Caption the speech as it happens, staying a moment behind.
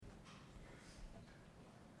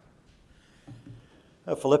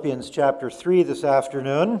Philippians chapter 3 this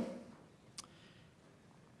afternoon.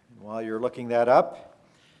 While you're looking that up,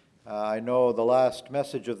 I know the last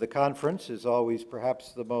message of the conference is always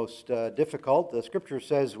perhaps the most difficult. The scripture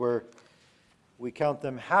says we count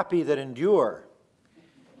them happy that endure.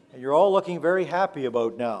 And you're all looking very happy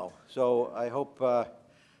about now. So I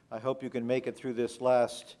hope you can make it through this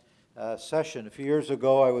last session. A few years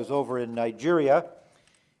ago, I was over in Nigeria,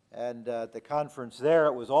 and at the conference there,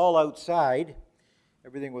 it was all outside.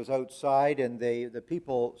 Everything was outside, and the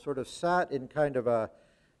people sort of sat in kind of a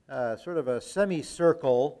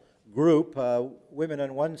semicircle group, women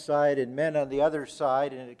on one side and men on the other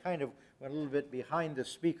side, and it kind of went a little bit behind the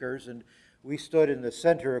speakers, and we stood in the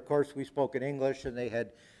center. Of course, we spoke in English, and they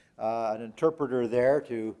had an interpreter there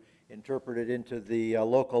to interpret it into the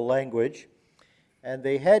local language, and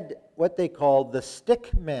they had what they called the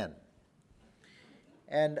stick men.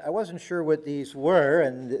 And I wasn't sure what these were,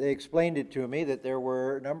 and they explained it to me that there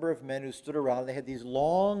were a number of men who stood around. They had these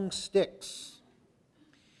long sticks,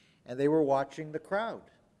 and they were watching the crowd.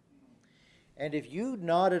 And if you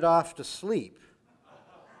nodded off to sleep,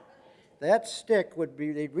 that stick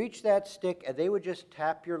they'd reach that stick, and they would just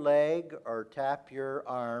tap your leg or tap your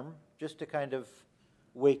arm just to kind of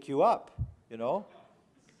wake you up, you know.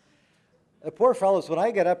 The poor fellows, when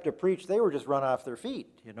I got up to preach, they were just run off their feet,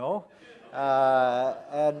 you know.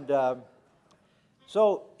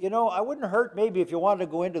 So, you know, I wouldn't hurt maybe if you wanted to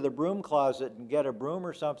go into the broom closet and get a broom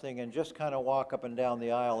or something and just kind of walk up and down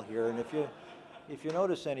the aisle here. And if you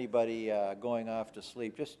notice anybody going off to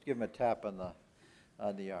sleep, just give them a tap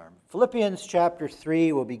on the arm. Philippians chapter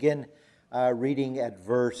 3, we'll begin reading at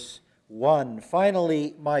verse 1.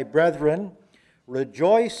 Finally, my brethren,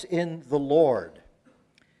 rejoice in the Lord.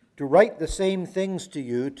 To write the same things to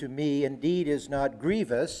you, to me, indeed is not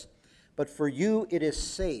grievous, but for you it is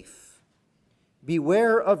safe.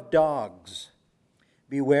 Beware of dogs.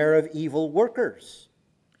 Beware of evil workers.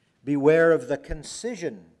 Beware of the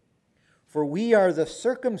concision. For we are the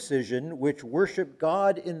circumcision which worship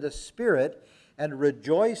God in the Spirit and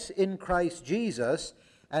rejoice in Christ Jesus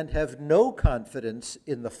and have no confidence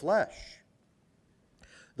in the flesh.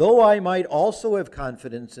 Though I might also have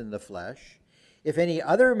confidence in the flesh, if any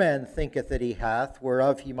other man thinketh that he hath,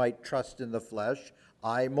 whereof he might trust in the flesh,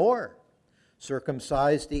 I more.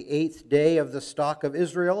 Circumcised the 8th day of the stock of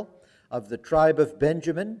Israel, of the tribe of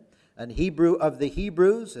Benjamin, an Hebrew of the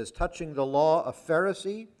Hebrews, as touching the law of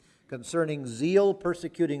Pharisee, concerning zeal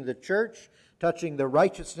persecuting the church, touching the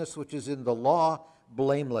righteousness which is in the law,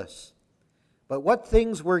 blameless. But what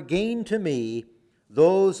things were gain to me,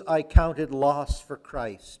 those I counted loss for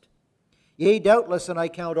Christ. Yea, doubtless, and I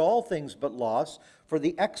count all things but loss, for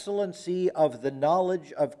the excellency of the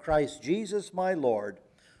knowledge of Christ Jesus my Lord,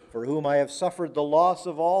 for whom I have suffered the loss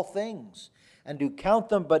of all things, and do count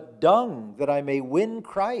them but dung, that I may win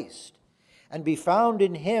Christ, and be found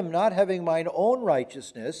in him, not having mine own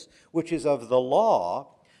righteousness, which is of the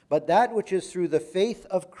law, but that which is through the faith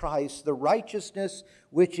of Christ, the righteousness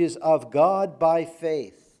which is of God by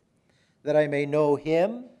faith, that I may know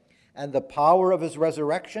him, and the power of his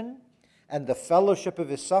resurrection, and the fellowship of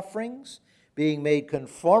his sufferings, being made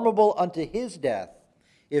conformable unto his death,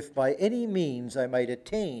 if by any means I might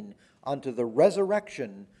attain unto the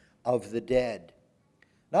resurrection of the dead.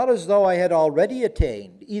 Not as though I had already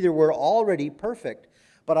attained, either were already perfect,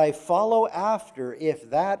 but I follow after, if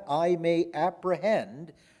that I may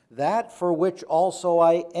apprehend that for which also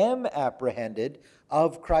I am apprehended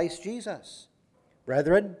of Christ Jesus.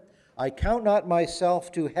 Brethren, I count not myself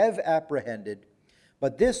to have apprehended,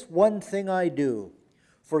 but this one thing I do,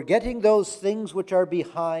 forgetting those things which are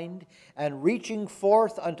behind, and reaching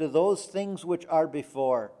forth unto those things which are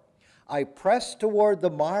before, I press toward the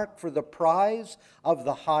mark for the prize of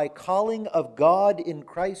the high calling of God in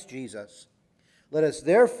Christ Jesus. Let us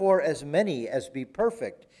therefore, as many as be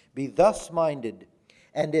perfect, be thus minded,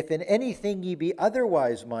 and if in anything ye be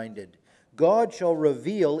otherwise minded, God shall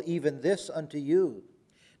reveal even this unto you.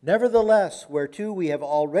 Nevertheless, whereto we have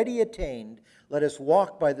already attained, let us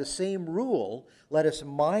walk by the same rule, let us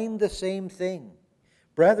mind the same thing.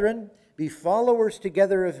 Brethren, be followers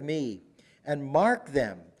together of me, and mark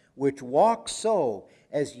them which walk so,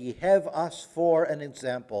 as ye have us for an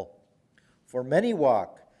example. For many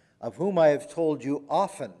walk, of whom I have told you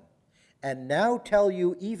often, and now tell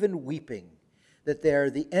you even weeping, that they are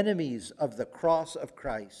the enemies of the cross of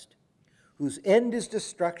Christ, whose end is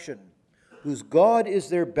destruction, whose God is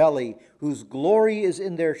their belly, whose glory is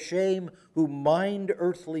in their shame, who mind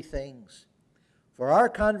earthly things. For our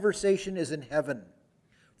conversation is in heaven,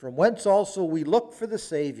 from whence also we look for the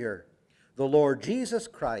Savior, the Lord Jesus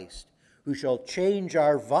Christ, who shall change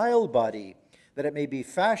our vile body, that that it may be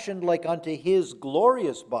fashioned like unto his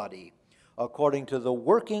glorious body, according to the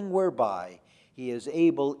working whereby he is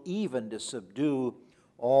able even to subdue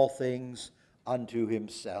all things unto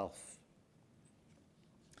himself.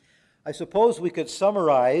 I suppose we could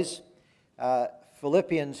summarize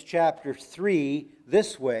Philippians chapter 3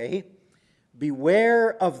 this way: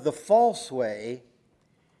 beware of the false way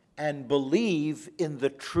and believe in the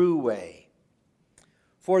true way.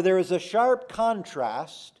 For there is a sharp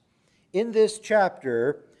contrast in this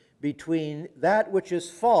chapter between that which is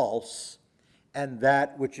false and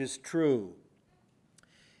that which is true.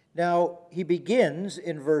 Now, he begins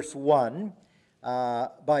in verse 1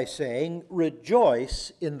 by saying,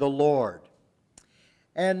 rejoice in the Lord.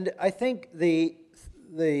 And I think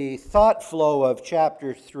the thought flow of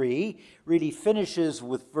chapter 3 really finishes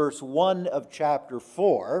with verse 1 of chapter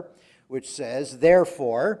 4, which says,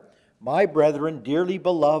 therefore, my brethren, dearly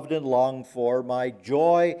beloved and longed for, my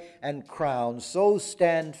joy and crown, so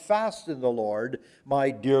stand fast in the Lord, my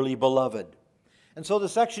dearly beloved. And so the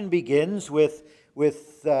section begins with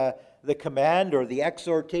the command or the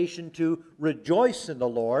exhortation to rejoice in the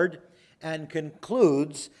Lord, and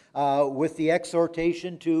concludes with the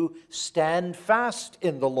exhortation to stand fast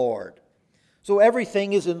in the Lord. So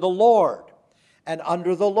everything is in the Lord and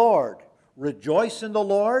under the Lord. Rejoice in the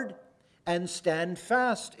Lord and stand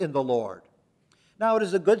fast in the Lord. Now, it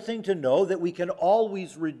is a good thing to know that we can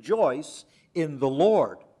always rejoice in the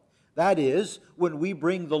Lord. That is, when we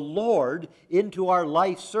bring the Lord into our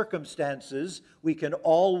life circumstances, we can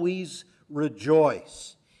always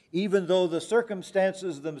rejoice. Even though the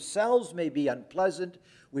circumstances themselves may be unpleasant,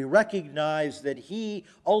 we recognize that He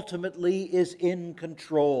ultimately is in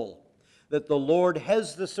control, that the Lord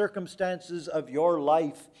has the circumstances of your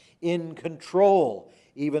life in control.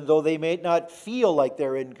 Even though they may not feel like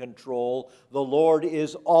they're in control, the Lord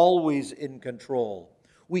is always in control.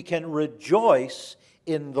 We can rejoice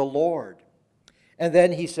in the Lord. And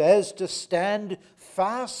then he says to stand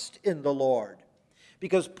fast in the Lord,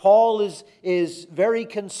 because Paul is very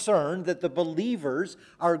concerned that the believers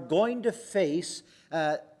are going to face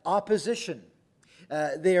opposition.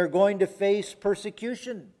 They are going to face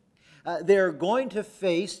persecution. They are going to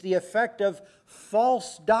face the effect of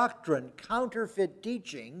false doctrine, counterfeit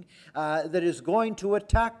teaching that is going to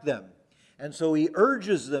attack them. And so he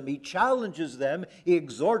urges them, he challenges them, he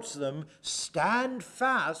exhorts them, stand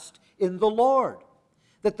fast in the Lord.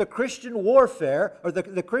 That the Christian warfare, or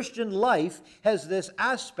the Christian life, has this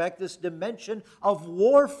aspect, this dimension of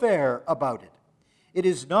warfare about it. It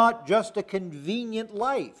is not just a convenient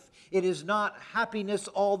life. It is not happiness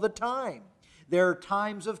all the time. There are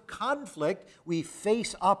times of conflict. We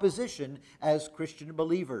face opposition as Christian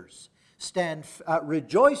believers.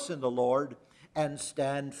 Rejoice in the Lord and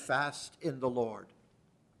stand fast in the Lord.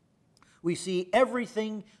 We see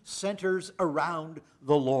everything centers around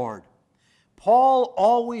the Lord. Paul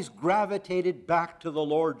always gravitated back to the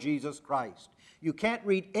Lord Jesus Christ. You can't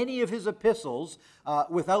read any of his epistles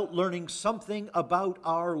without learning something about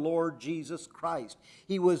our Lord Jesus Christ.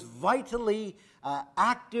 He was vitally,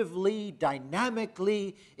 actively,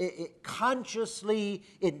 dynamically, consciously,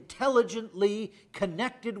 intelligently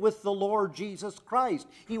connected with the Lord Jesus Christ.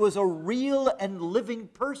 He was a real and living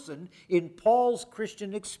person in Paul's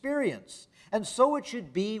Christian experience. And so it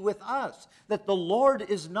should be with us, that the Lord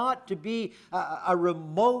is not to be a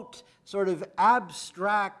remote, sort of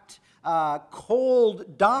abstract,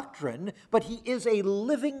 cold doctrine, but he is a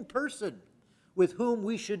living person with whom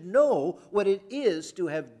we should know what it is to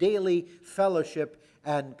have daily fellowship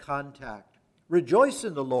and contact. Rejoice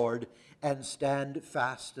in the Lord and stand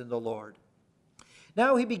fast in the Lord.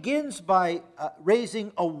 Now he begins by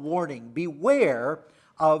raising a warning. Beware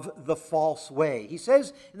of the false way. He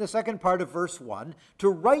says in the second part of verse 1, to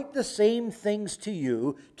write the same things to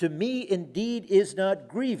you, to me indeed is not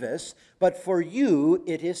grievous, but for you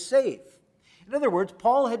it is safe. In other words,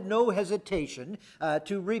 Paul had no hesitation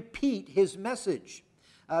to repeat his message.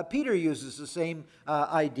 Peter uses the same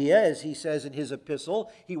idea as he says in his epistle.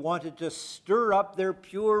 He wanted to stir up their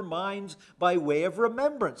pure minds by way of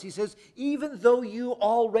remembrance. He says, even though you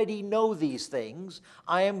already know these things,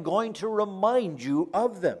 I am going to remind you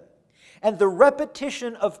of them. And the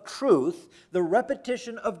repetition of truth, the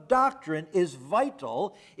repetition of doctrine is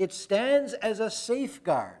vital. It stands as a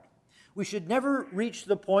safeguard. We should never reach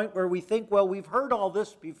the point where we think, well, we've heard all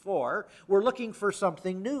this before. We're looking for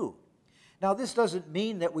something new. Now, this doesn't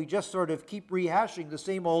mean that we just sort of keep rehashing the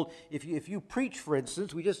same old, if you preach, for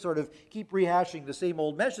instance, we just sort of keep rehashing the same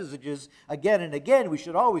old messages again and again. We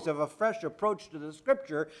should always have a fresh approach to the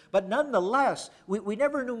Scripture, but nonetheless, we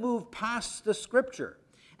never move past the Scripture.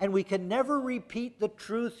 and we can never repeat the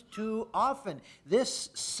truth too often. This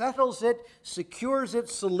settles it, secures it,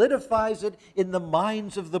 solidifies it in the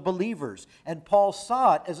minds of the believers. And Paul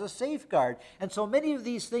saw it as a safeguard. And so many of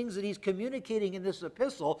these things that he's communicating in this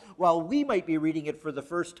epistle, while we might be reading it for the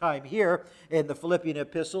first time here in the Philippian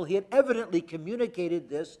epistle, he had evidently communicated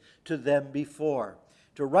this to them before.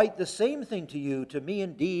 To write the same thing to you, to me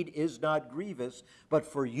indeed, is not grievous, but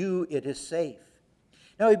for you it is safe.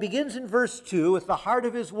 Now he begins in verse 2 with the heart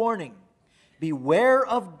of his warning. Beware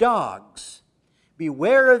of dogs,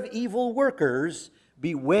 beware of evil workers,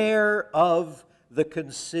 beware of the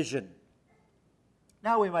concision.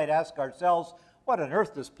 Now we might ask ourselves, what on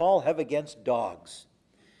earth does Paul have against dogs?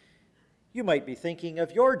 You might be thinking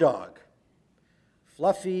of your dog,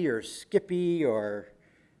 Fluffy or Skippy, or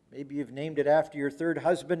maybe you've named it after your third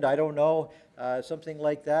husband, I don't know, something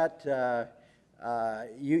like that.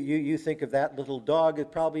 You think of that little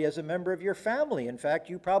dog probably as a member of your family. In fact,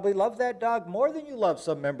 you probably love that dog more than you love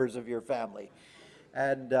some members of your family.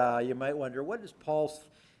 And you might wonder, why is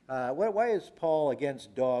Paul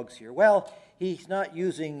against dogs here? Well, he's not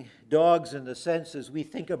using dogs in the sense as we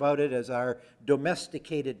think about it as our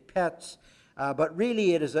domesticated pets, but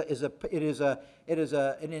really it is a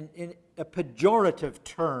pejorative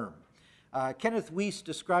term. Kenneth Weiss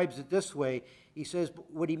describes it this way. He says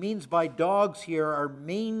what he means by dogs here are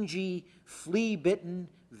mangy, flea-bitten,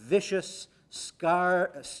 vicious,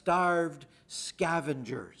 starved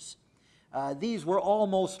scavengers. These were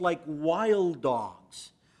almost like wild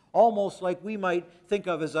dogs, almost like we might think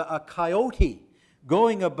of as a coyote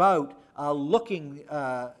going about looking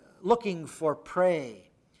for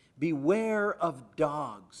prey. Beware of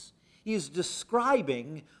dogs. He is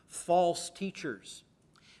describing false teachers.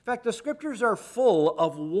 In fact, the Scriptures are full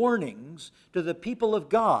of warnings to the people of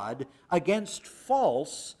God against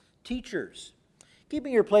false teachers.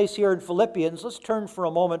 Keeping your place here in Philippians, let's turn for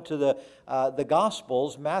a moment to the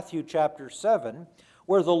Gospels, Matthew chapter 7,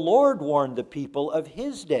 where the Lord warned the people of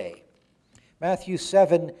his day. Matthew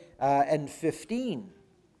 7 and 15.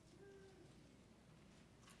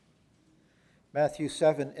 Matthew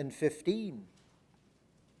 7 and 15.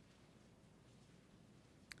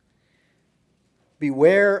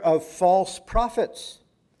 Beware of false prophets,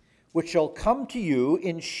 which shall come to you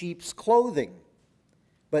in sheep's clothing,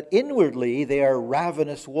 but inwardly they are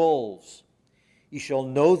ravenous wolves. You shall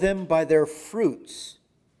know them by their fruits.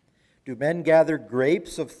 Do men gather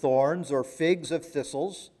grapes of thorns or figs of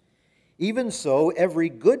thistles? Even so, every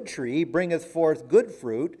good tree bringeth forth good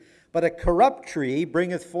fruit, but a corrupt tree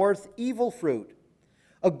bringeth forth evil fruit.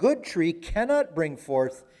 A good tree cannot bring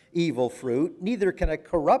forth evil fruit, neither can a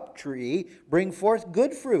corrupt tree bring forth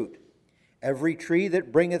good fruit. Every tree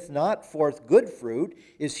that bringeth not forth good fruit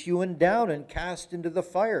is hewn down and cast into the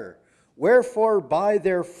fire. Wherefore by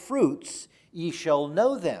their fruits ye shall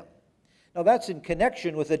know them. Now that's in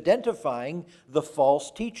connection with identifying the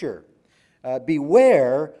false teacher.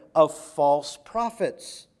 Beware of false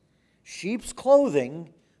prophets. Sheep's clothing,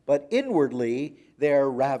 but inwardly they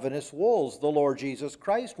are ravenous wolves. The Lord Jesus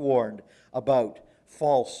Christ warned about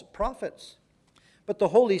false prophets. But the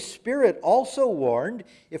Holy Spirit also warned,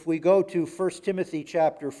 if we go to 1 Timothy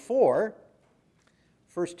chapter 4,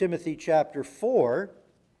 1 Timothy chapter 4,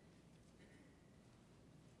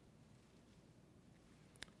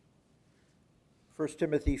 First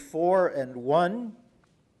Timothy 4 and 1.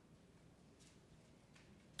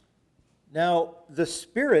 Now the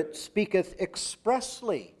Spirit speaketh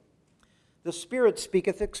expressly. The Spirit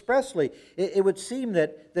speaketh expressly. It would seem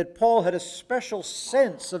that Paul had a special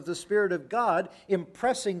sense of the Spirit of God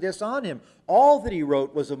impressing this on him. All that he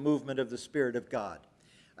wrote was a movement of the Spirit of God.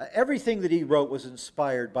 Everything that he wrote was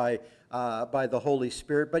inspired by the Holy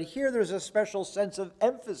Spirit. But here there's a special sense of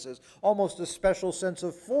emphasis, almost a special sense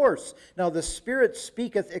of force. Now the Spirit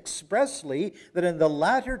speaketh expressly that in the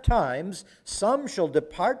latter times some shall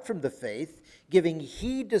depart from the faith, giving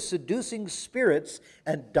heed to seducing spirits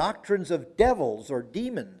and doctrines of devils or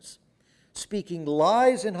demons, speaking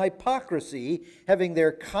lies and hypocrisy, having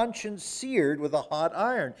their conscience seared with a hot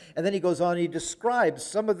iron. And then he goes on, he describes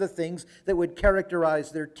some of the things that would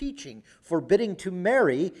characterize their teaching, forbidding to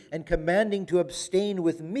marry and commanding to abstain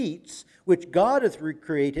with meats, which God hath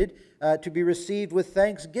created to be received with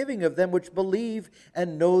thanksgiving of them which believe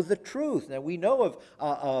and know the truth. Now we know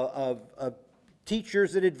of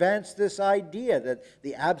teachers that advance this idea that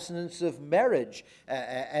the abstinence of marriage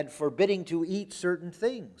and forbidding to eat certain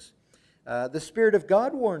things. The Spirit of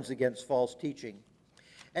God warns against false teaching.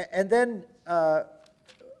 And then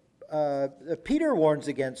Peter warns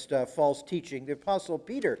against false teaching. The Apostle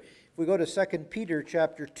Peter, if we go to 2 Peter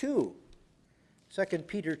chapter 2, 2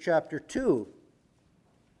 Peter chapter 2,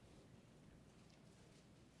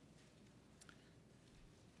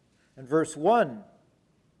 And verse 1.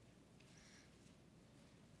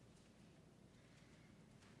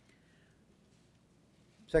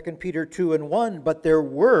 Second Peter 2 and 1, but there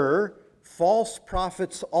were false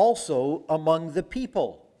prophets also among the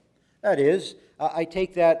people. That is, I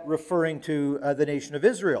take that referring to the nation of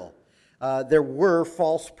Israel. There were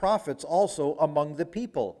false prophets also among the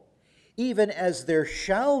people, even as there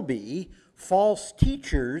shall be false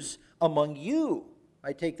teachers among you.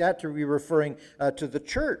 I take that to be referring to the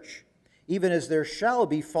church. Even as there shall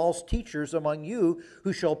be false teachers among you,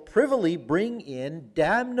 who shall privily bring in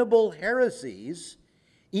damnable heresies,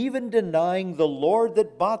 even denying the Lord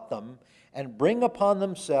that bought them, and bring upon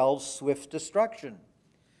themselves swift destruction.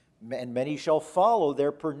 And many shall follow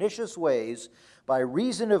their pernicious ways, by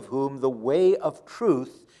reason of whom the way of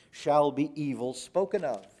truth shall be evil spoken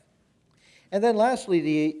of. And then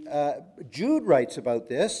lastly, Jude writes about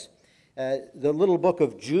this, the little book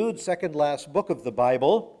of Jude, second last book of the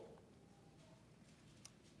Bible.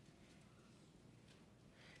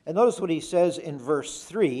 And notice what he says in verse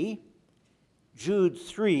 3, Jude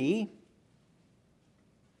 3,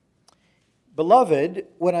 Beloved,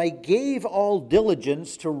 when I gave all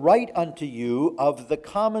diligence to write unto you of the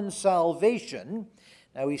common salvation.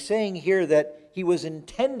 Now he's saying here that he was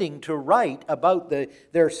intending to write about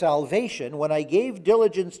their salvation. When I gave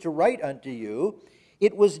diligence to write unto you,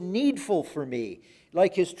 it was needful for me.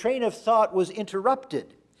 Like his train of thought was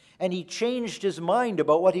interrupted, and he changed his mind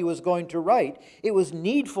about what he was going to write. It was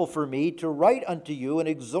needful for me to write unto you and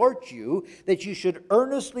exhort you that you should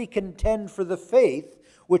earnestly contend for the faith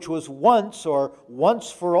which was once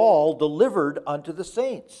for all delivered unto the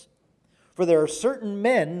saints. For there are certain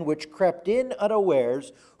men which crept in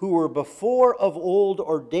unawares, who were before of old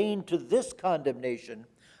ordained to this condemnation,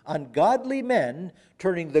 ungodly men,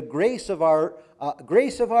 turning the grace of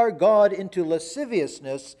our God into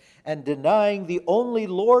lasciviousness, and denying the only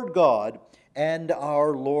Lord God and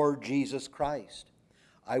our Lord Jesus Christ.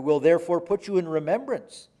 I will therefore put you in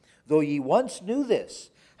remembrance, though ye once knew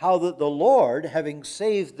this, how that the Lord, having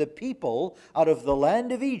saved the people out of the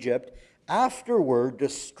land of Egypt, afterward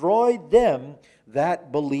destroyed them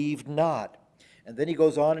that believed not. And then he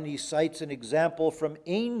goes on and he cites an example from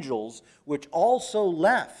angels which also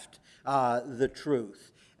left the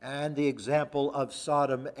truth, and the example of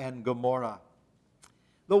Sodom and Gomorrah.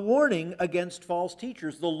 The warning against false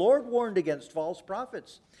teachers. The Lord warned against false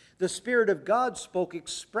prophets. The Spirit of God spoke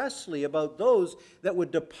expressly about those that would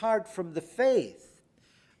depart from the faith.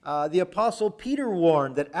 The Apostle Peter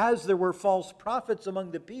warned that as there were false prophets among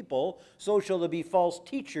the people, so shall there be false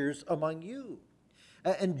teachers among you.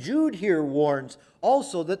 And Jude here warns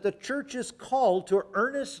also that the church is called to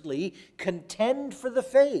earnestly contend for the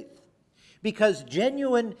faith, because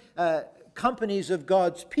genuine companies of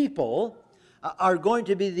God's people are going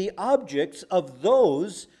to be the objects of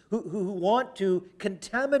those who want to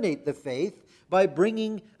contaminate the faith by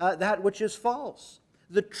bringing that which is false.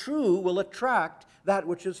 The true will attract that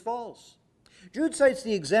which is false. Jude cites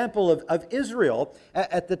the example of Israel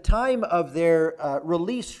at the time of their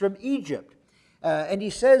release from Egypt. And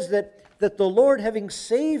he says that the Lord, having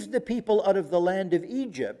saved the people out of the land of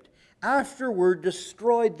Egypt, afterward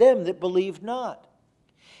destroyed them that believed not.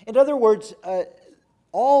 In other words,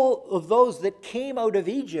 all of those that came out of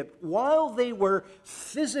Egypt, while they were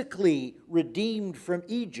physically redeemed from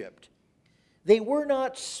Egypt, they were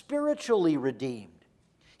not spiritually redeemed.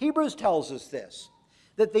 Hebrews tells us this,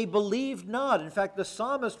 that they believed not. In fact, the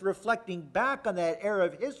psalmist, reflecting back on that era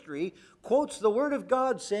of history, quotes the word of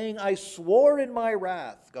God saying, I swore in my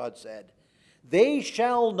wrath, God said, they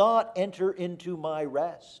shall not enter into my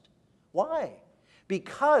rest. Why?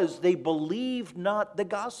 Because they believed not the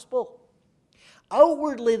gospel.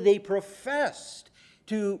 Outwardly, they professed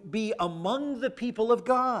to be among the people of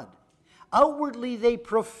God. Outwardly, they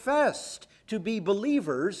professed to be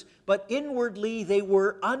believers, but inwardly they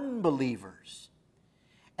were unbelievers.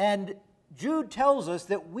 And Jude tells us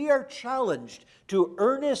that we are challenged to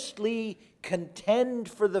earnestly contend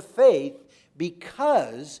for the faith,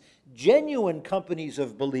 because genuine companies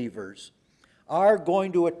of believers are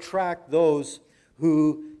going to attract those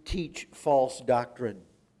who teach false doctrine.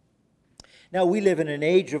 Now, we live in an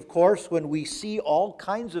age, of course, when we see all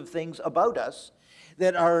kinds of things about us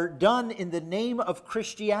that are done in the name of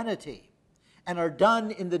Christianity and are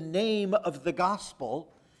done in the name of the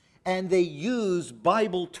gospel, and they use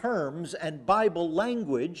Bible terms and Bible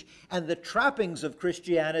language and the trappings of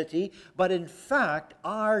Christianity, but in fact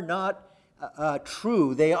are not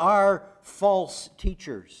true. They are false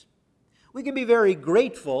teachers. We can be very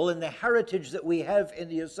grateful in the heritage that we have in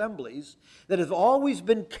the assemblies that have always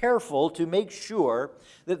been careful to make sure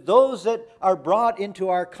that those that are brought into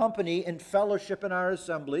our company and fellowship in our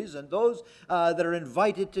assemblies and those that are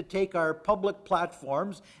invited to take our public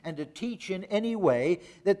platforms and to teach in any way,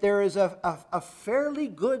 that there is a fairly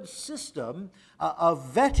good system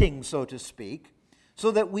of vetting, so to speak,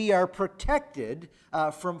 so that we are protected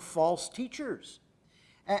from false teachers.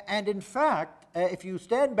 And in fact, if you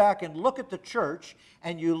stand back and look at the church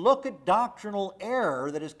and you look at doctrinal error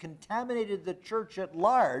that has contaminated the church at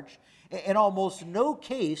large, in almost no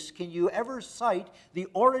case can you ever cite the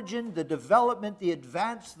origin, the development, the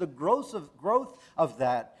advance, the growth of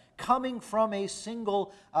that coming from a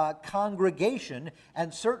single congregation,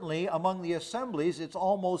 and certainly among the assemblies it's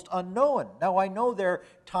almost unknown. Now I know there are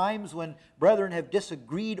times when brethren have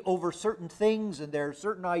disagreed over certain things and there are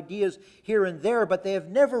certain ideas here and there, but they have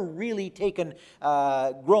never really taken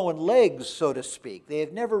growing legs, so to speak. They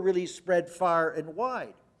have never really spread far and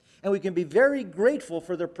wide. And we can be very grateful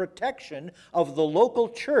for the protection of the local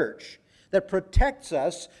church that protects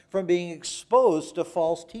us from being exposed to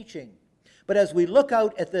false teaching. But as we look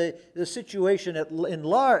out at the situation in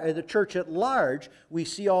the church at large, we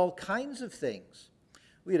see all kinds of things.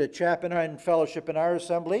 We had a chap in fellowship in our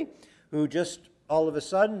assembly who just all of a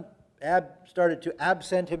sudden started to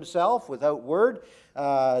absent himself without word,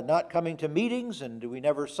 not coming to meetings, and we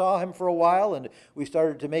never saw him for a while, and we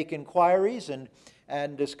started to make inquiries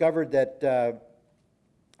and discovered that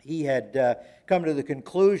he had come to the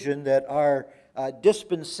conclusion that our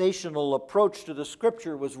dispensational approach to the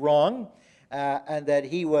Scripture was wrong, and that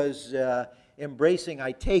he was embracing,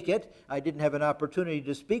 I take it, I didn't have an opportunity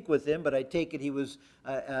to speak with him, but I take it he was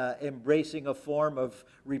embracing a form of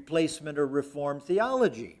replacement or reformed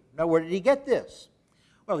theology. Now, where did he get this?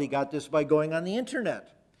 Well, he got this by going on the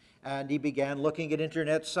internet. And he began looking at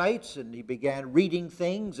internet sites, and he began reading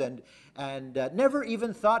things, and never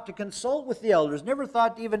even thought to consult with the elders, never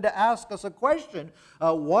thought even to ask us a question,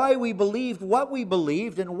 why we believed what we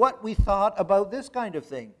believed and what we thought about this kind of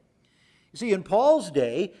thing. You see, in Paul's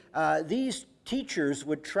day, these teachers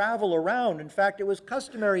would travel around. In fact, it was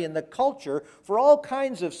customary in the culture for all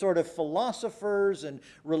kinds of sort of philosophers and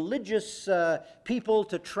religious people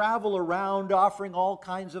to travel around offering all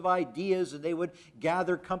kinds of ideas, and they would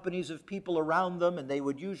gather companies of people around them, and they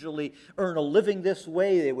would usually earn a living this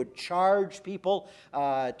way. They would charge people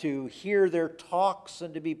to hear their talks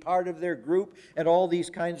and to be part of their group and all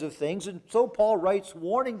these kinds of things. And so Paul writes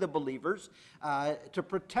warning the believers to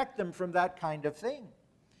protect them from that kind of thing.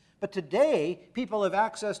 But today, people have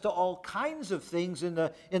access to all kinds of things in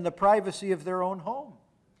the privacy of their own home.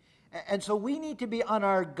 And so we need to be on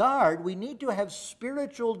our guard. We need to have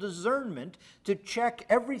spiritual discernment to check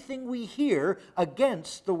everything we hear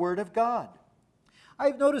against the Word of God.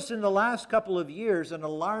 I've noticed in the last couple of years an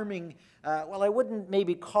alarming, I wouldn't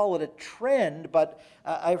maybe call it a trend, but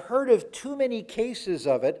I've heard of too many cases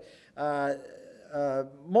of it,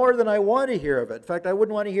 more than I want to hear of it. In fact, I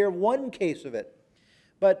wouldn't want to hear one case of it.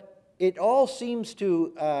 But it all seems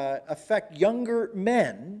to affect younger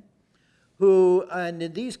men who, and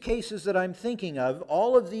in these cases that I'm thinking of,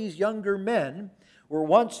 all of these younger men were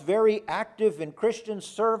once very active in Christian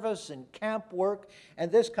service and camp work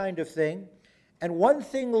and this kind of thing. And one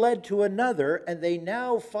thing led to another, and they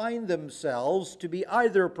now find themselves to be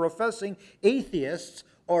either professing atheists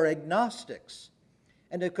or agnostics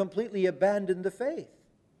and have completely abandoned the faith.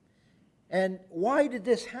 And why did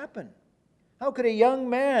this happen? How could a young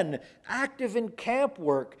man, active in camp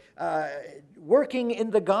work, working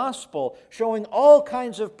in the gospel, showing all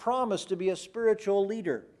kinds of promise to be a spiritual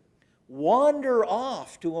leader, wander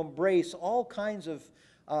off to embrace all kinds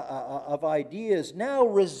of ideas, now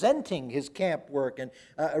resenting his camp work and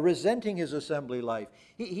resenting his assembly life?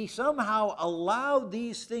 He somehow allowed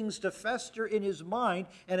these things to fester in his mind,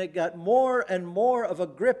 and it got more and more of a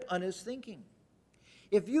grip on his thinking.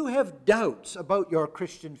 If you have doubts about your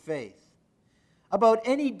Christian faith, about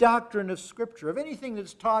any doctrine of Scripture, of anything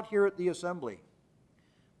that's taught here at the assembly,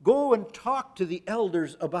 go and talk to the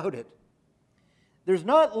elders about it. There's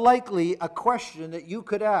not likely a question that you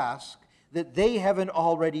could ask that they haven't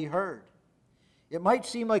already heard. It might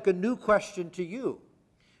seem like a new question to you.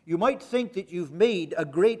 You might think that you've made a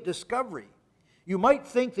great discovery. You might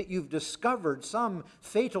think that you've discovered some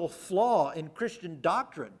fatal flaw in Christian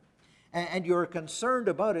doctrine, and you're concerned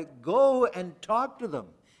about it. Go and talk to them.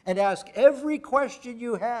 And ask every question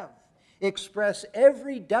you have. Express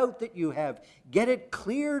every doubt that you have. Get it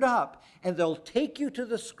cleared up, and they'll take you to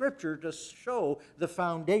the Scripture to show the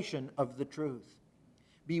foundation of the truth.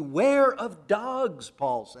 Beware of dogs,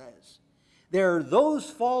 Paul says. There are those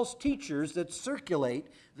false teachers that circulate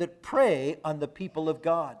that prey on the people of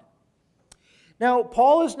God. Now,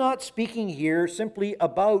 Paul is not speaking here simply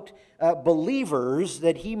about believers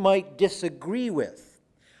that he might disagree with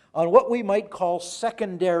on what we might call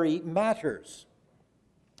secondary matters.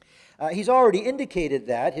 He's already indicated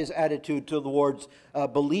that, his attitude towards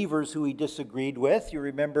believers who he disagreed with. You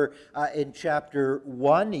remember in chapter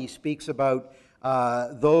 1, he speaks about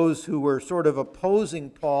those who were sort of opposing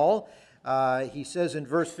Paul. He says in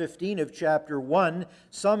verse 15 of chapter 1,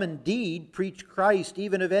 "Some indeed preach Christ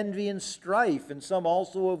even of envy and strife, and some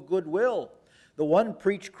also of goodwill. The one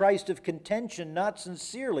preached Christ of contention, not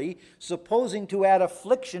sincerely, supposing to add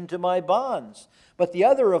affliction to my bonds, but the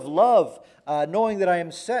other of love, knowing that I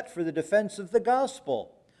am set for the defense of the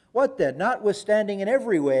gospel. What then? Notwithstanding in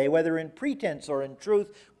every way, whether in pretense or in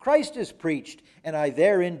truth, Christ is preached, and I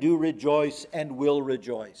therein do rejoice and will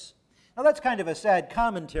rejoice." Now that's kind of a sad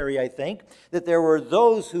commentary, I think, that there were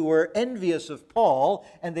those who were envious of Paul,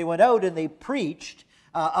 and they went out and they preached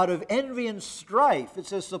out of envy and strife. It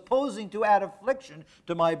says, supposing to add affliction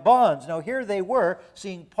to my bonds. Now here they were,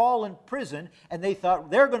 seeing Paul in prison, and they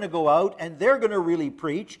thought they're going to go out and they're going to really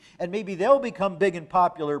preach, and maybe they'll become big and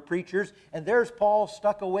popular preachers, and there's Paul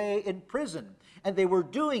stuck away in prison. And they were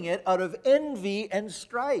doing it out of envy and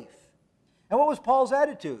strife. And what was Paul's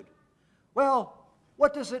attitude? Well,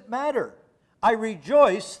 what does it matter? I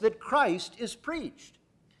rejoice that Christ is preached.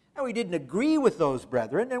 Now, he didn't agree with those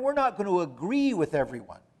brethren, and we're not going to agree with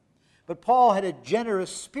everyone. But Paul had a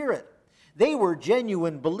generous spirit. They were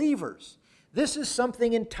genuine believers. This is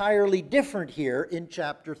something entirely different here in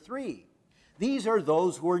chapter 3. These are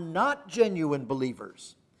those who are not genuine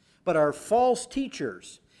believers, but are false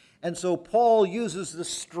teachers. And so Paul uses the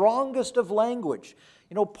strongest of language.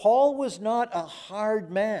 You know, Paul was not a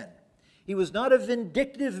hard man. He was not a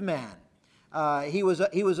vindictive man. He was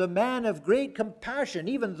a man of great compassion,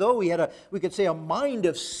 even though he had we could say, a mind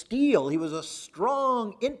of steel. He was a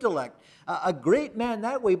strong intellect, a great man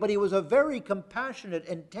that way, but he was a very compassionate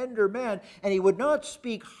and tender man, and he would not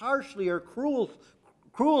speak harshly or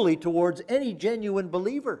cruelly towards any genuine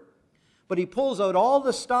believer. But he pulls out all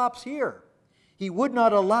the stops here. He would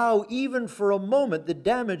not allow even for a moment the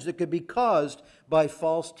damage that could be caused by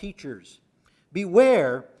false teachers.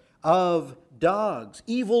 Beware of dogs,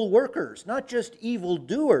 evil workers, not just evil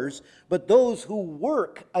doers, but those who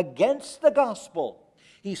work against the gospel.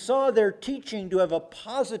 He saw their teaching to have a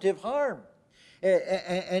positive harm,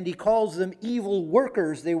 and he calls them evil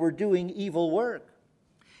workers. They were doing evil work.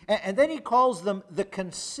 And then he calls them the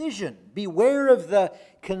concision. Beware of the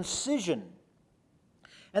concision.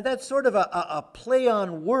 And that's sort of a play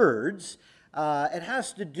on words. It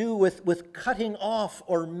has to do with cutting off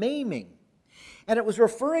or maiming. And it was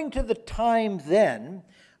referring to the time then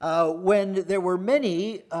when there were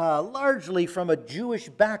many, largely from a Jewish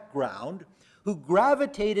background, who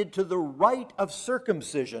gravitated to the rite of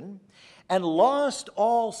circumcision and lost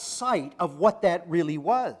all sight of what that really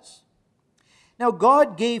was. Now,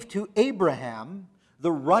 God gave to Abraham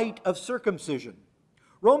the rite of circumcision.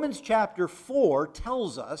 Romans chapter 4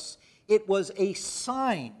 tells us it was a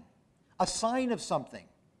sign of something.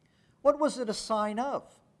 What was it a sign of?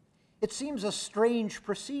 It seems a strange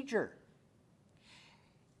procedure.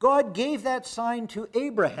 God gave that sign to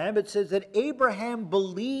Abraham. It says that Abraham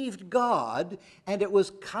believed God, and it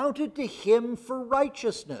was counted to him for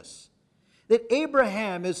righteousness. That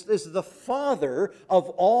Abraham is the father of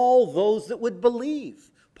all those that would believe.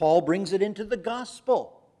 Paul brings it into the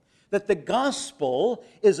gospel. That the gospel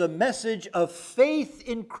is a message of faith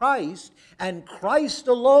in Christ and Christ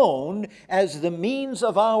alone as the means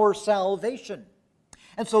of our salvation.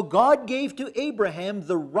 And so God gave to Abraham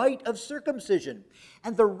the rite of circumcision.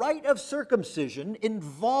 And the rite of circumcision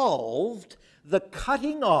involved the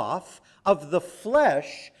cutting off of the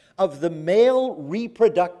flesh of the male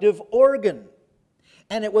reproductive organ.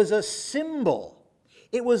 And it was a symbol.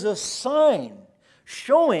 It was a sign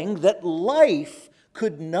showing that life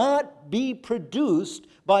could not be produced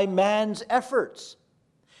by man's efforts.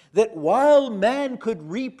 That while man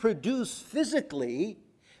could reproduce physically,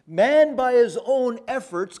 man by his own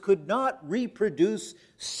efforts could not reproduce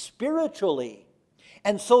spiritually.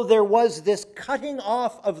 And so there was this cutting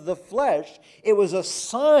off of the flesh. It was a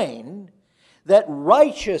sign that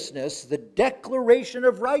righteousness, the declaration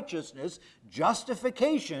of righteousness,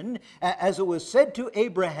 justification, as it was said to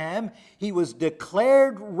Abraham, he was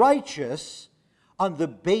declared righteous on the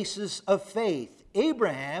basis of faith.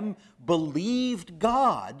 Abraham believed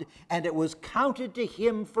God, and it was counted to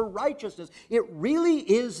him for righteousness. It really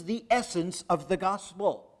is the essence of the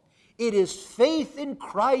gospel. It is faith in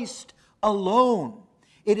Christ alone.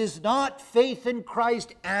 It is not faith in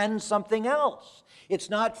Christ and something else. It's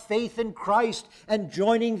not faith in Christ and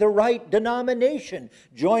joining the right denomination,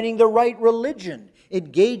 joining the right religion,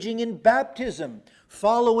 engaging in baptism,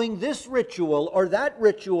 following this ritual or that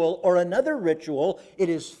ritual or another ritual. It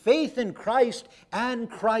is faith in Christ and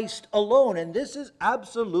Christ alone. And this is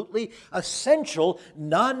absolutely essential,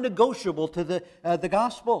 non-negotiable to the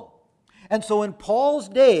gospel. And so in Paul's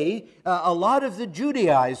day, a lot of the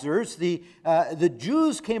Judaizers, the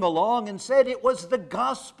Jews came along and said it was the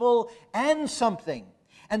gospel and something.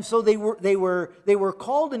 And so they were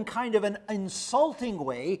called in kind of an insulting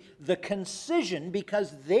way, the concision,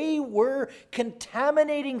 because they were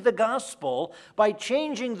contaminating the gospel by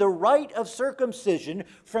changing the rite of circumcision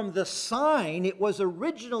from the sign it was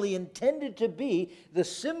originally intended to be, the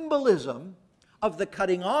symbolism of the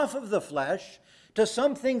cutting off of the flesh, to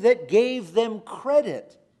something that gave them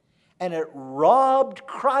credit, and it robbed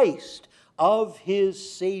Christ of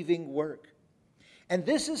his saving work. And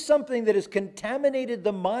this is something that has contaminated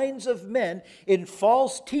the minds of men in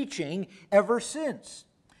false teaching ever since.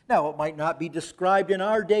 Now, it might not be described in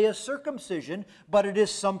our day as circumcision, but it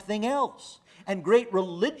is something else. And great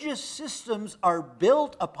religious systems are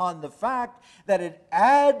built upon the fact that it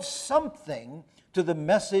adds something to the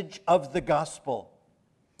message of the gospel.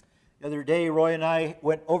 The other day, Roy and I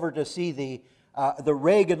went over to see the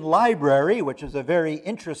Reagan Library, which is a very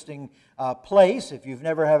interesting place. If you've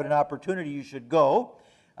never had an opportunity, you should go.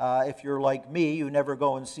 If you're like me, you never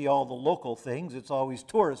go and see all the local things. It's always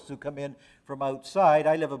tourists who come in from outside.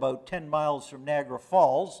 I live about 10 miles from Niagara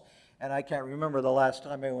Falls, and I can't remember the last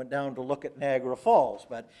time I went down to look at Niagara Falls.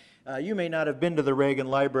 But you may not have been to the Reagan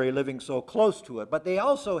Library living so close to it. But they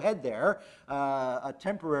also had there a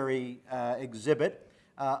temporary exhibit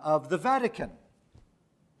of the Vatican.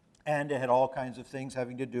 And it had all kinds of things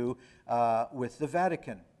having to do with the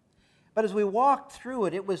Vatican. But as we walked through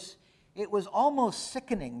it, it was almost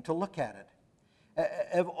sickening to look at it.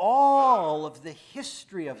 Of all of the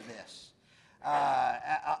history of this,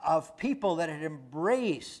 of people that had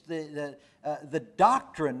embraced the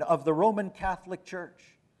doctrine of the Roman Catholic Church,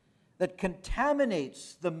 that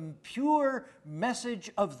contaminates the pure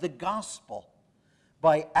message of the gospel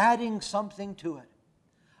by adding something to it.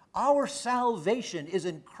 Our salvation is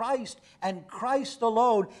in Christ and Christ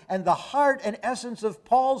alone, and the heart and essence of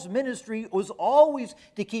Paul's ministry was always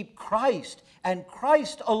to keep Christ and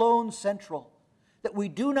Christ alone central. That we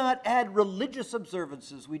do not add religious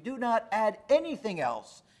observances, we do not add anything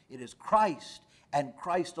else. It is Christ and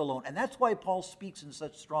Christ alone. And that's why Paul speaks in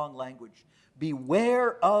such strong language.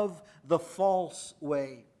 Beware of the false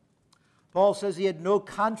way. Paul says he had no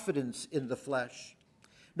confidence in the flesh.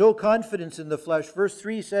 No confidence in the flesh. Verse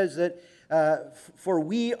 3 says that, for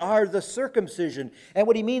we are the circumcision. And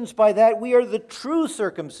what he means by that, we are the true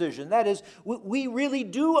circumcision. That is, we really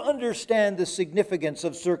do understand the significance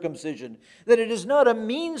of circumcision. That it is not a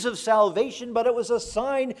means of salvation, but it was a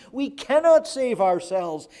sign we cannot save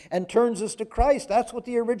ourselves and turns us to Christ. That's what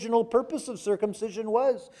the original purpose of circumcision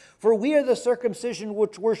was. For we are the circumcision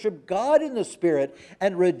which worship God in the Spirit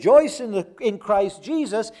and rejoice in Christ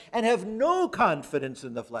Jesus and have no confidence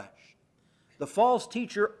in the flesh. The false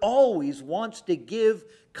teacher always wants to give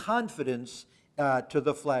confidence to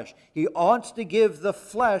the flesh. He wants to give the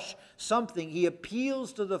flesh something. He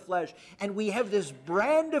appeals to the flesh. And we have this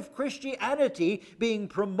brand of Christianity being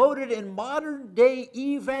promoted in modern day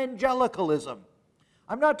evangelicalism.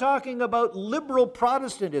 I'm not talking about liberal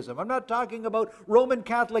Protestantism. I'm not talking about Roman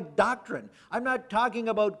Catholic doctrine. I'm not talking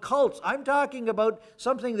about cults. I'm talking about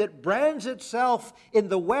something that brands itself in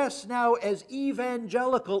the West now as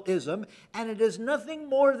evangelicalism, and it is nothing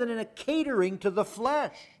more than a catering to the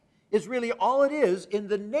flesh. Is really all it is in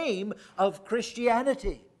the name of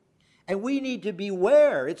Christianity. And we need to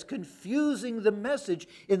beware. It's confusing the message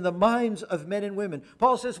in the minds of men and women.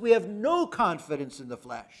 Paul says we have no confidence in the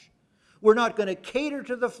flesh. We're not going to cater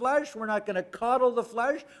to the flesh. We're not going to coddle the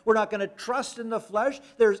flesh. We're not going to trust in the flesh.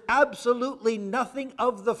 There's absolutely nothing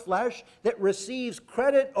of the flesh that receives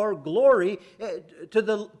credit or glory to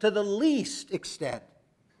the least extent.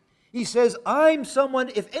 He says, I'm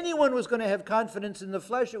someone, if anyone was going to have confidence in the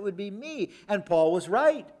flesh, it would be me. And Paul was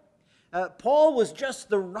right. Paul was just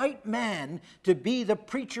the right man to be the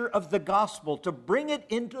preacher of the gospel, to bring it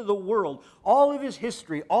into the world. All of his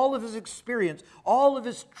history, all of his experience, all of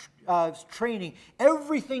his training,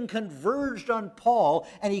 everything converged on Paul,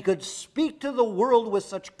 and he could speak to the world with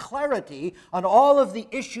such clarity on all of the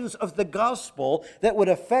issues of the gospel that would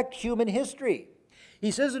affect human history. He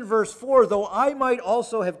says in verse 4, though I might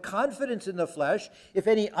also have confidence in the flesh, if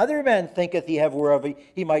any other man thinketh he have whereof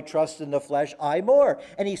he might trust in the flesh, I more.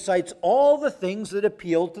 And he cites all the things that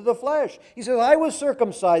appealed to the flesh. He says, I was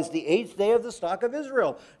circumcised the 8th day of the stock of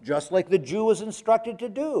Israel, just like the Jew was instructed to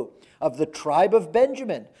do, of the tribe of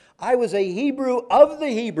Benjamin. I was a Hebrew of the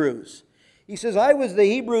Hebrews. He says, I was the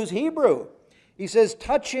Hebrews' Hebrew. He says,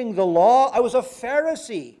 touching the law, I was a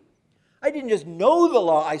Pharisee. I didn't just know the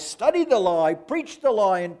law, I studied the law, I preached the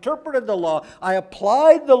law, I interpreted the law, I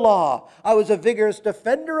applied the law. I was a vigorous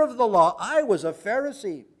defender of the law. I was a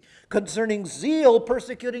Pharisee. Concerning zeal,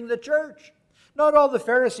 persecuting the church. Not all the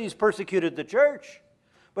Pharisees persecuted the church,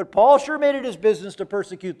 but Paul sure made it his business to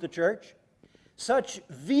persecute the church. Such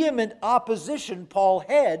vehement opposition Paul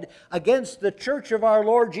had against the church of our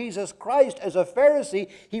Lord Jesus Christ as a Pharisee,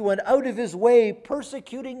 he went out of his way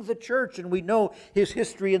persecuting the church, and we know his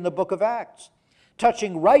history in the book of Acts.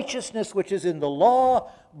 Touching righteousness which is in the law,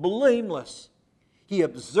 blameless. He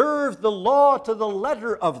observed the law to the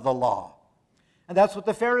letter of the law. And that's what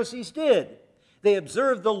the Pharisees did. They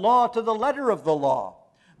observed the law to the letter of the law.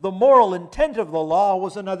 The moral intent of the law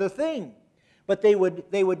was another thing. But they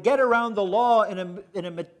would get around the law in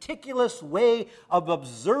a meticulous way of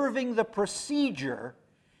observing the procedure,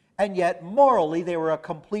 and yet morally they were a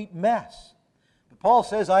complete mess. But Paul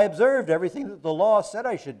says, I observed everything that the law said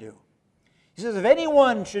I should do. He says, if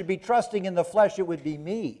anyone should be trusting in the flesh, it would be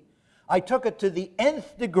me. I took it to the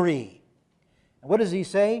nth degree. And what does he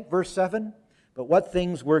say? Verse 7, but what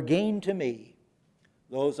things were gain to me,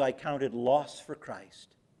 those I counted loss for Christ.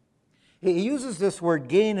 He uses this word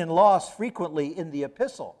gain and loss frequently in the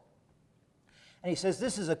epistle. And he says,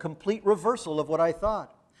 this is a complete reversal of what I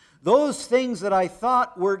thought. Those things that I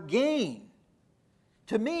thought were gain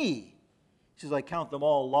to me, he says, I count them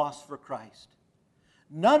all loss for Christ.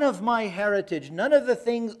 None of my heritage, none of the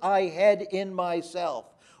things I had in myself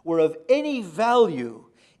were of any value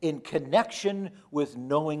in connection with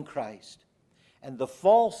knowing Christ. And the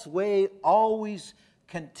false way always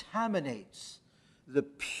contaminates the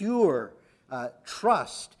pure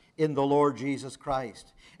trust in the Lord Jesus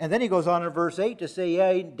Christ. And then he goes on in verse 8 to say,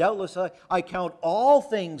 yea, doubtless I count all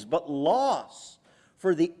things but loss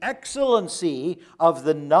for the excellency of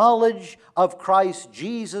the knowledge of Christ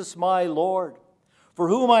Jesus my Lord, for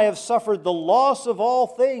whom I have suffered the loss of all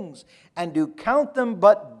things, and do count them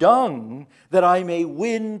but dung, that I may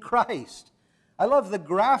win Christ. I love the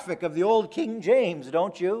graphic of the old King James,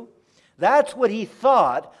 don't you? That's what he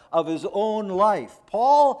thought of his own life.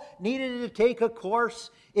 Paul needed to take a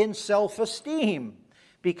course in self-esteem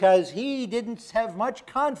because he didn't have much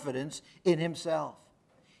confidence in himself.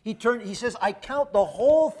 He says, I count the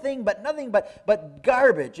whole thing but nothing but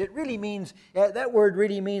garbage. It really means, that word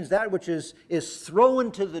really means that which is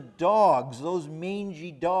thrown to the dogs, those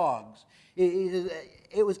mangy dogs.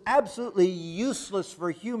 It was absolutely useless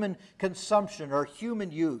for human consumption or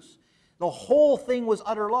human use. The whole thing was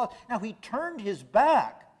utter loss. Now, he turned his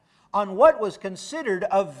back on what was considered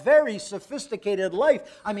a very sophisticated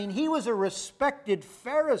life. I mean, he was a respected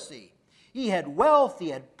Pharisee. He had wealth, he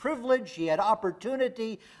had privilege, he had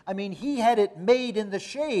opportunity. I mean, he had it made in the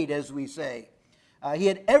shade, as we say. He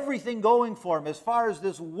had everything going for him. As far as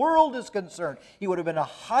this world is concerned, he would have been a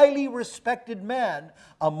highly respected man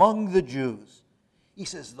among the Jews. He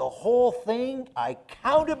says, the whole thing I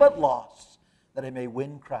counted but loss, that I may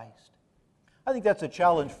win Christ. I think that's a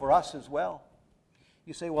challenge for us as well.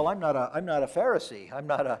 You say, well, I'm not a Pharisee. I'm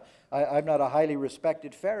not a highly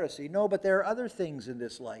respected Pharisee. No, but there are other things in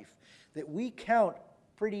this life that we count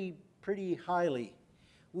pretty highly.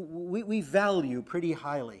 We value pretty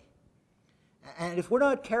highly. And if we're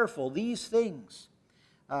not careful, these things,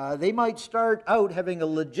 they might start out having a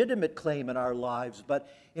legitimate claim in our lives, but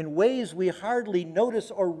in ways we hardly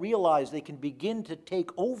notice or realize, they can begin to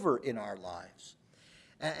take over in our lives.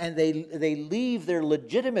 And they leave their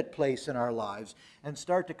legitimate place in our lives and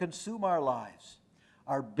start to consume our lives.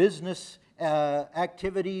 Our business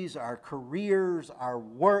activities, our careers, our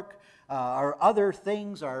work, our other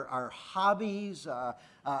things, our hobbies,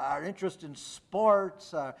 our interest in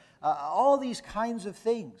sports, all these kinds of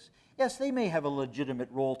things. Yes, they may have a legitimate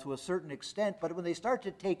role to a certain extent, but when they start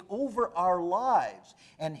to take over our lives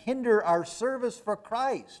and hinder our service for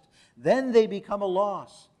Christ, then they become a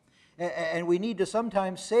loss. And we need to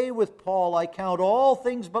sometimes say with Paul, I count all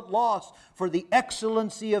things but loss for the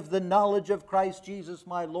excellency of the knowledge of Christ Jesus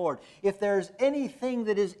my Lord. If there's anything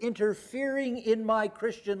that is interfering in my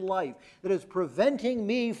Christian life, that is preventing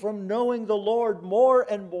me from knowing the Lord more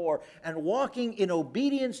and more and walking in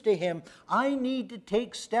obedience to Him, I need to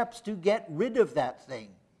take steps to get rid of that thing,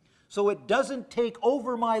 so it doesn't take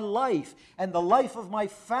over my life and the life of my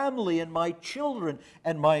family and my children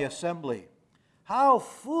and my assembly. How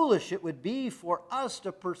foolish it would be for us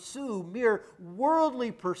to pursue mere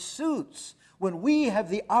worldly pursuits when we have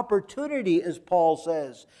the opportunity, as Paul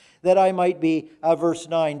says, that I might be, verse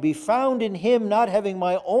 9, be found in him, not having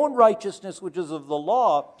my own righteousness, which is of the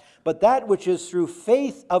law, but that which is through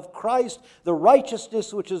faith of Christ, the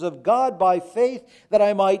righteousness which is of God by faith, that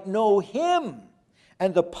I might know him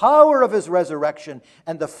and the power of his resurrection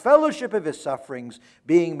and the fellowship of his sufferings,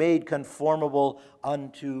 being made conformable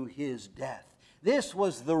unto his death. This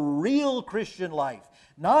was the real Christian life,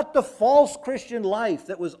 not the false Christian life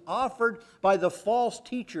that was offered by the false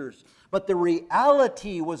teachers, but the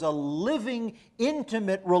reality was a living,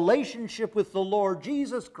 intimate relationship with the Lord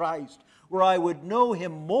Jesus Christ, where I would know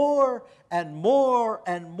him more and more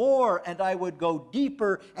and more, and I would go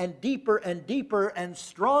deeper and deeper and deeper and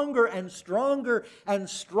stronger and stronger and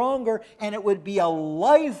stronger, and it would be a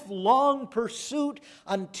lifelong pursuit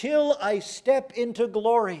until I step into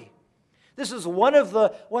glory. This is one of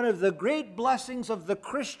the great blessings of the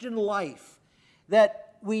Christian life,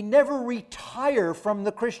 that we never retire from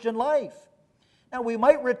the Christian life. Now, we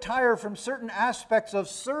might retire from certain aspects of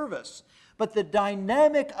service, but the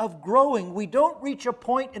dynamic of growing, we don't reach a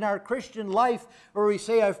point in our Christian life where we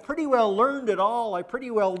say, I've pretty well learned it all, I pretty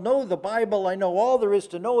well know the Bible, I know all there is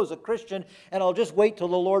to know as a Christian, and I'll just wait till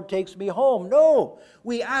the Lord takes me home. No,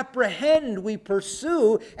 we apprehend, we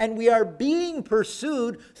pursue, and we are being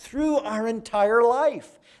pursued through our entire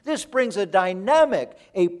life. This brings a dynamic,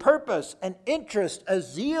 a purpose, an interest, a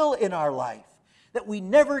zeal in our life, that we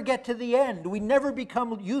never get to the end. We never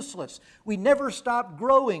become useless. We never stop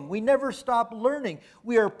growing. We never stop learning.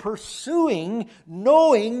 We are pursuing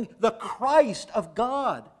knowing the Christ of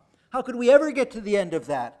God. How could we ever get to the end of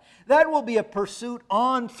that? That will be a pursuit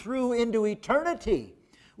on through into eternity.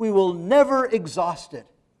 We will never exhaust it.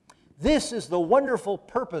 This is the wonderful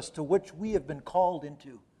purpose to which we have been called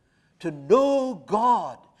into, to know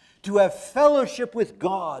God, to have fellowship with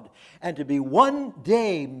God, and to be one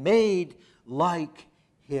day made like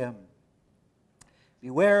him.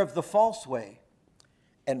 Beware of the false way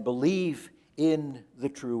and believe in the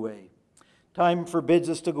true way. Time forbids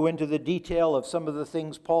us to go into the detail of some of the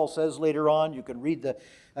things Paul says later on. You can read the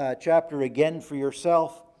chapter again for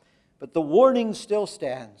yourself. But the warning still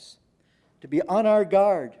stands to be on our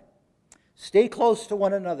guard. Stay close to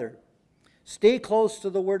one another. Stay close to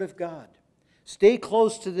the Word of God. Stay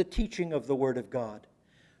close to the teaching of the Word of God.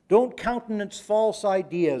 Don't countenance false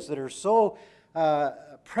ideas that are so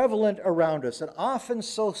prevalent around us and often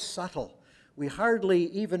so subtle. We hardly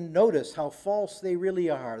even notice how false they really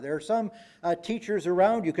are. There are some teachers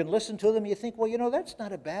around, you can listen to them, you think, well, that's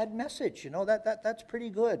not a bad message. That's pretty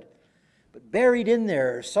good. But buried in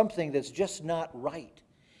there is something that's just not right.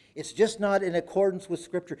 It's just not in accordance with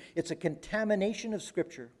Scripture. It's a contamination of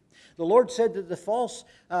Scripture. The Lord said that the false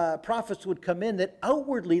prophets would come in, that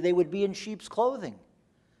outwardly they would be in sheep's clothing,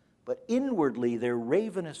 but inwardly they're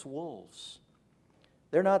ravenous wolves.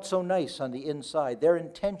 They're not so nice on the inside. Their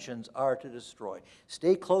intentions are to destroy.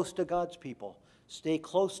 Stay close to God's people. Stay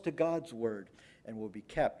close to God's word, and will be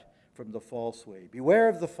kept from the false way. Beware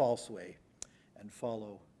of the false way and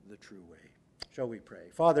follow the true way. Shall we pray?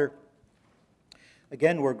 Father,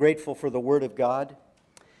 again, we're grateful for the word of God.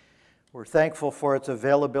 We're thankful for its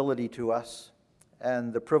availability to us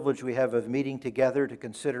and the privilege we have of meeting together to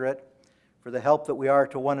consider it, for the help that we are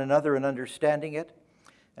to one another in understanding it.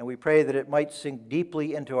 And we pray that it might sink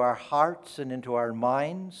deeply into our hearts and into our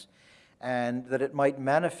minds, and that it might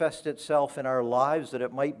manifest itself in our lives, that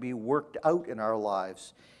it might be worked out in our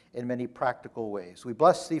lives in many practical ways. We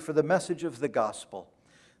bless Thee for the message of the gospel,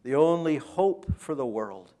 the only hope for the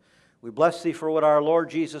world. We bless Thee for what our Lord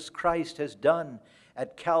Jesus Christ has done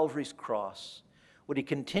at Calvary's cross, what He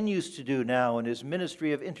continues to do now in His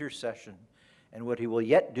ministry of intercession, and what He will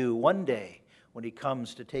yet do one day when He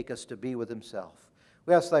comes to take us to be with Himself.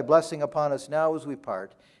 We ask Thy blessing upon us now as we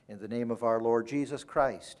part, in the name of our Lord Jesus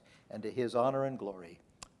Christ, and to His honor and glory.